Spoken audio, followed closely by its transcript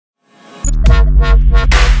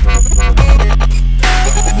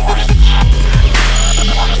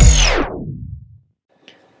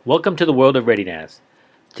Welcome to the world of ReadyNAS.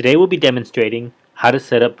 Today we'll be demonstrating how to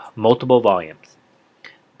set up multiple volumes.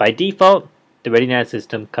 By default, the ReadyNAS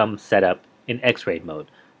system comes set up in X-RAID mode,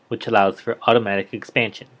 which allows for automatic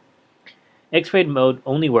expansion. X-RAID mode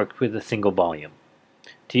only works with a single volume.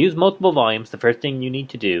 To use multiple volumes, the first thing you need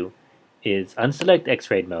to do is unselect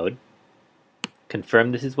X-RAID mode,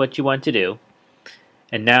 confirm this is what you want to do,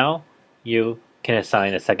 and now you can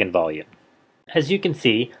assign a second volume. As you can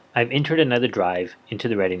see, I've entered another drive into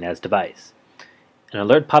the ReadyNAS device. An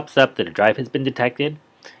alert pops up that a drive has been detected,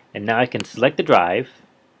 and now I can select the drive,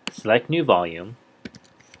 select new volume,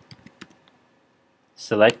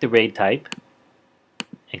 select the RAID type,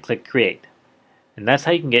 and click create. And that's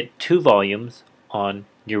how you can get 2 volumes on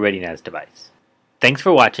your ReadyNAS device. Thanks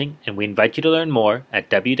for watching, and we invite you to learn more at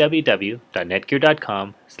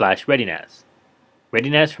www.netgear.com/ReadyNAS.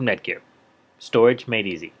 ReadyNAS from NETGEAR. Storage made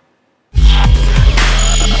easy.